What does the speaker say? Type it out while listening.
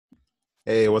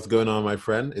Hey, what's going on, my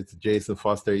friend? It's Jason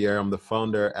Foster here. I'm the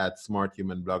founder at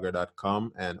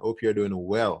smarthumanblogger.com and hope you're doing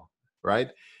well,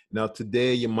 right? Now,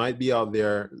 today you might be out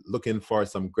there looking for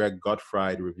some Greg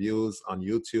Gottfried reviews on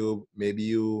YouTube. Maybe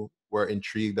you were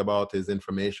intrigued about his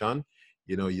information.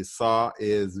 You saw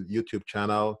his YouTube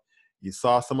channel, you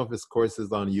saw some of his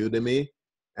courses on Udemy,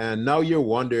 and now you're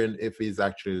wondering if he's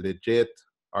actually legit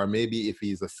or maybe if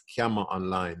he's a scammer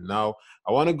online. Now,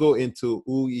 I want to go into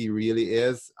who he really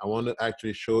is. I want to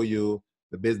actually show you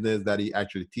the business that he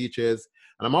actually teaches.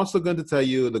 And I'm also going to tell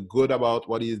you the good about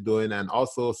what he's doing and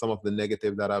also some of the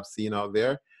negative that I've seen out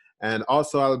there. And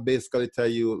also, I'll basically tell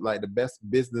you like the best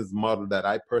business model that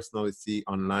I personally see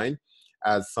online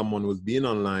as someone who's been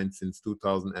online since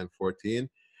 2014.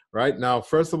 Right now,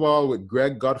 first of all, with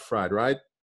Greg Gottfried, right?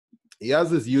 He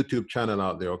has this YouTube channel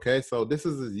out there, okay? So this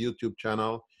is his YouTube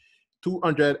channel.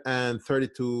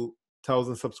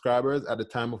 232,000 subscribers at the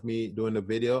time of me doing the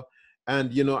video.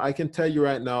 And, I can tell you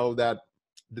right now that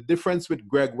the difference with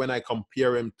Greg when I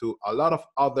compare him to a lot of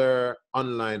other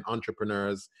online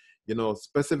entrepreneurs,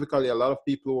 specifically a lot of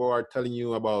people who are telling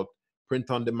you about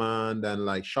print on demand and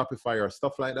like Shopify or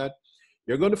stuff like that,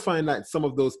 you're going to find that some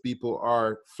of those people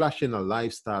are flashing a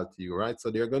lifestyle to you, right? So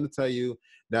they're going to tell you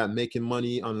that making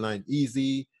money online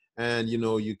easy, and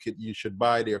you should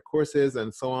buy their courses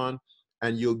and so on,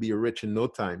 and you'll be rich in no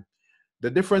time. The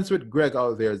difference with Greg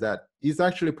out there is that he's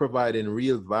actually providing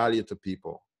real value to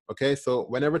people. Okay, so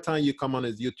whenever time you come on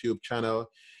his YouTube channel,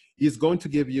 he's going to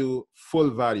give you full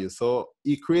value. So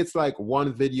he creates like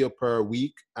one video per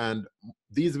week, and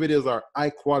these videos are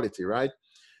high quality, right?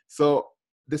 So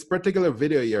this particular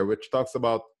video here, which talks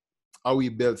about how we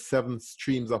built 7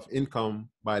 streams of income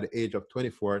by the age of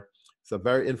 24, it's a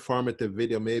very informative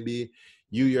video. Maybe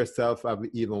you yourself have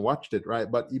even watched it,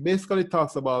 right? But he basically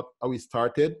talks about how he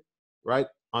started, right?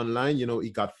 Online,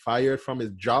 he got fired from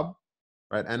his job,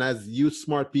 right? And as you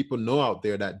smart people know out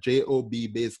there, that JOB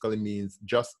basically means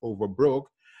just over broke.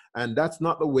 And that's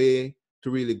not the way to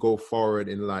really go forward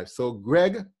in life. So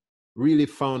Greg really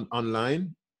found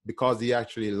online because he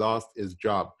actually lost his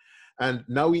job. And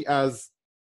now he has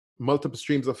multiple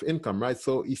streams of income, right?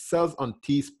 So he sells on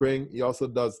Teespring. He also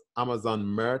does Amazon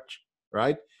merch,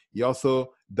 right? He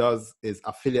also does his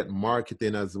affiliate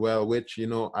marketing as well, which,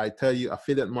 I tell you,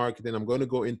 affiliate marketing, I'm going to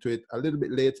go into it a little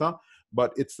bit later,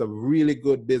 but it's a really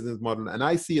good business model. And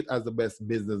I see it as the best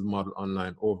business model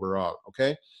online overall,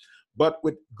 okay? But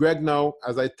with Greg now,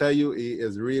 as I tell you, he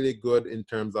is really good in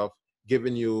terms of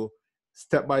giving you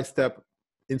step-by-step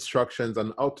instructions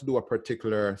on how to do a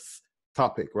particular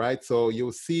topic, right? So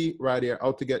you'll see right here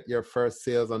how to get your first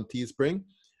sales on Teespring.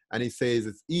 And he says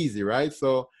it's easy, right?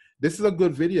 So this is a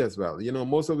good video as well.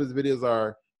 Most of his videos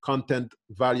are content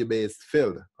value-based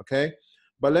filled, okay?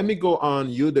 But let me go on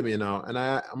Udemy now, and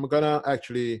I'm gonna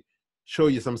actually show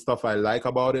you some stuff I like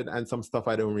about it and some stuff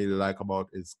I don't really like about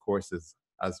his courses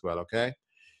as well, okay?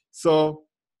 So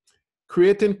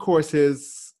creating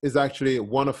courses is actually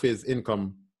one of his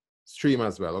income stream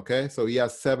as well, okay? So he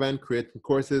has 7 creating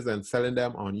courses, and selling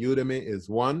them on Udemy is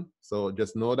 1. So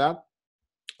just know that.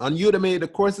 On Udemy, the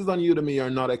courses on Udemy are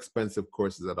not expensive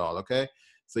courses at all, okay?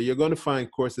 So you're going to find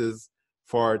courses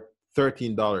for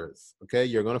 $13, okay?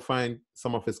 You're going to find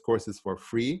some of his courses for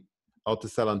free. How to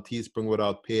sell on Teespring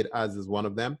without paid ads is one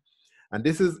of them. And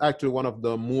this is actually one of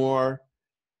the more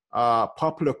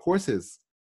popular courses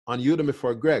on Udemy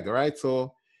for Greg, all right?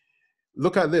 So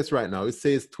look at this right now. It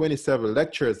says 27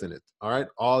 lectures in it, all right?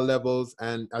 All levels.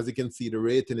 And as you can see, the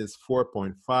rating is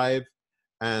 4.5,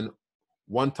 and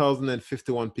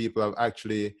 1,051 people have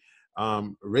actually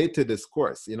rated this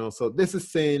course, so this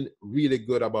is saying really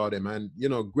good about him. And,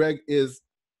 Greg is,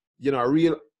 a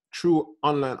real true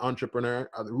online entrepreneur,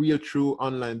 a real true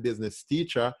online business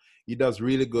teacher. He does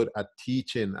really good at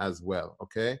teaching as well,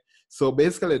 okay? So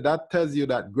basically that tells you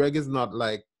that Greg is not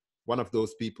like one of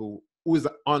those people who is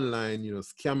online,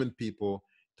 scamming people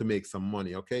to make some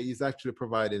money, okay? He's actually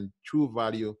providing true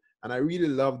value, and I really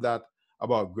love that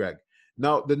about Greg.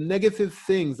 Now, the negative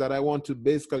things that I want to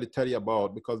basically tell you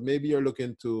about, because maybe you're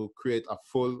looking to create a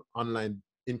full online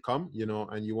income,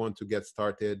 and you want to get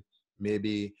started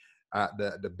maybe at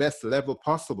the best level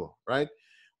possible, right?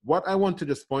 What I want to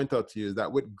just point out to you is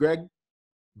that with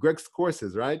Greg's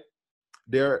courses, right?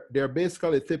 They're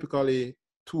basically typically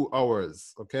 2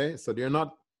 hours, okay? So they're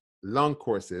not long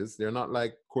courses. They're not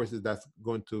like courses that's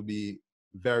going to be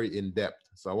very in-depth.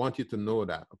 So I want you to know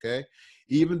that, okay?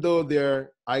 Even though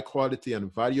they're high quality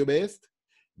and value-based,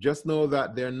 just know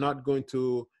that they're not going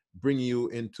to bring you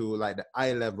into like the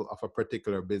eye level of a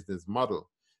particular business model.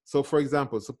 So for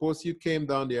example, suppose you came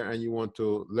down there and you want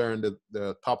to learn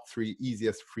the top 3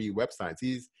 easiest free websites.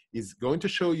 He's going to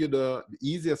show you the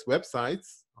easiest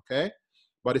websites, okay?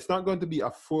 But it's not going to be a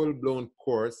full-blown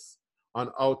course on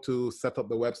how to set up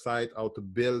the website, how to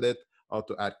build it, how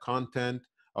to add content,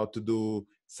 how to do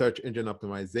search engine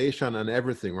optimization and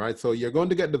everything, right? So you're going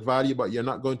to get the value, but you're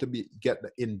not going to get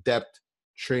the in-depth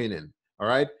training, all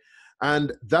right?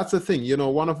 And that's the thing, you know,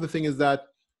 one of the things is that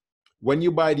when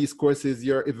you buy these courses,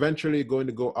 you're eventually going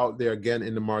to go out there again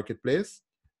in the marketplace,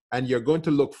 and you're going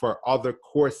to look for other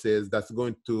courses that's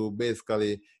going to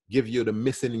basically give you the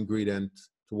missing ingredient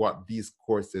to what these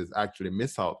courses actually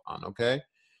miss out on, okay?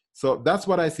 So that's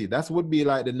what I see. That would be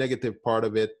like the negative part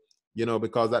of it, you know,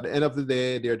 because at the end of the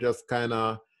day, they're just kind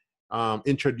of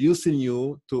introducing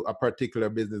you to a particular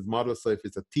business model. So if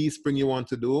it's a Teespring you want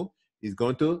to do, he's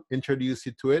going to introduce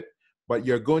you to it, but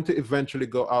you're going to eventually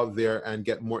go out there and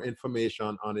get more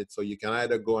information on it. So you can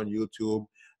either go on YouTube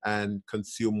and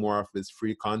consume more of his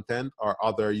free content or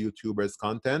other YouTubers'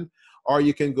 content, or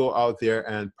you can go out there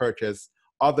and purchase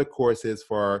other courses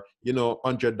for, you know,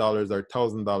 $100 or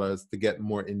 $1,000 to get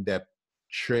more in-depth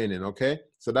training, okay?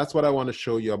 So that's what I want to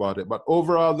show you about it. But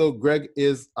overall, though, Greg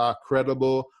is a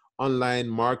credible online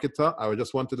marketer. I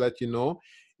just want to let you know,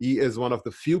 he is one of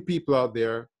the few people out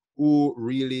there who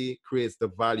really creates the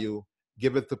value,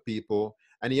 give it to people,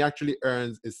 and he actually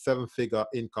earns his 7-figure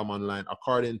income online.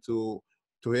 According to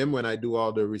him, when I do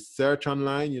all the research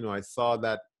online, you know, I saw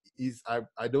that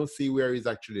I don't see where he's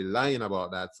actually lying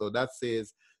about that. So that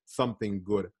says something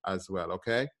good as well,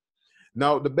 okay?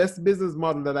 Now, the best business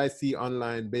model that I see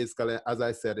online, basically, as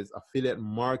I said, is affiliate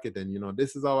marketing. You know,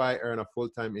 this is how I earn a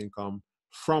full-time income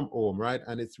from home, right?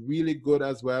 And it's really good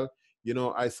as well. You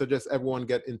know, I suggest everyone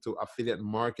get into affiliate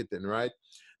marketing, right?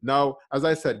 Now, as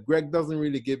I said, Greg doesn't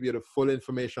really give you the full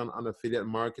information on affiliate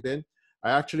marketing. I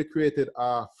actually created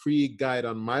a free guide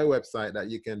on my website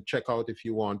that you can check out if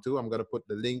you want to. I'm going to put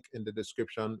the link in the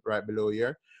description right below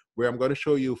here, where I'm going to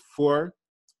show you 4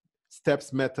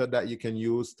 steps method that you can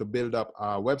use to build up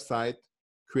a website,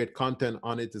 create content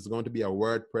on it. It's going to be a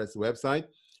WordPress website.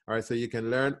 All right, so you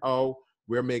can learn how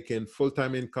we're making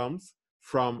full-time incomes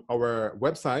from our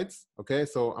websites. Okay,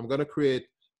 so I'm going to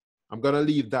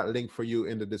leave that link for you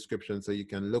in the description so you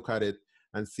can look at it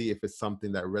and see if it's something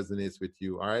that resonates with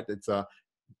you. All right, it's a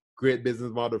great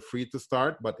business model, free to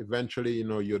start, but eventually, you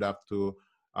know, you'd have to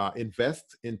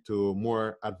invest into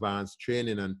more advanced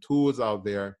training and tools out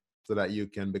there so that you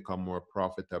can become more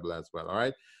profitable as well. All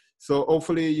right, so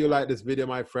hopefully you like this video,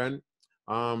 my friend.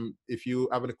 If you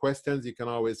have any questions, you can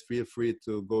always feel free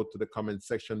to go to the comment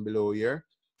section below here,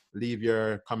 leave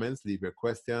your comments, leave your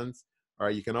questions, or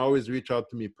you can always reach out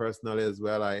to me personally as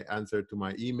well. I answer to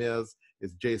my emails.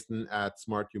 It's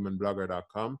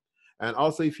jason@smarthumanblogger.com. And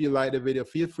also, if you like the video,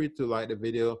 feel free to like the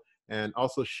video and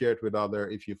also share it with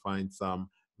others if you find some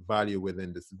value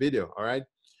within this video. All right,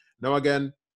 now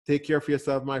again, take care of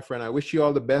yourself, my friend. I wish you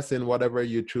all the best in whatever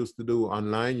you choose to do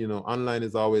online. You know, online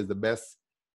is always the best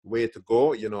way to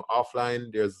go. You know,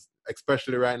 offline,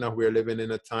 especially right now, we're living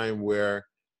in a time where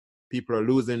people are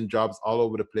losing jobs all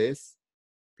over the place.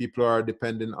 People are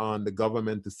depending on the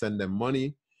government to send them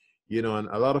money, you know, and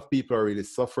a lot of people are really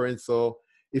suffering. So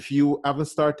if you haven't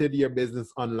started your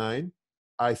business online,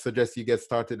 I suggest you get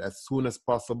started as soon as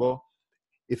possible.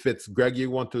 If it's Greg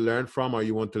you want to learn from, or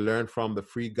you want to learn from the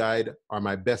free guide or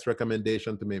my best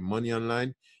recommendation to make money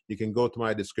online, you can go to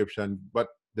my description. But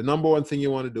the number one thing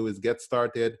you want to do is get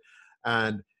started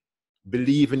and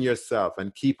believe in yourself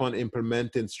and keep on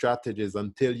implementing strategies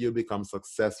until you become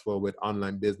successful with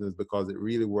online business, because it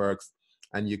really works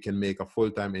and you can make a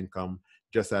full-time income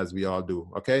just as we all do.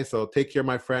 Okay, so take care,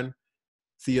 my friend.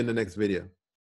 See you in the next video.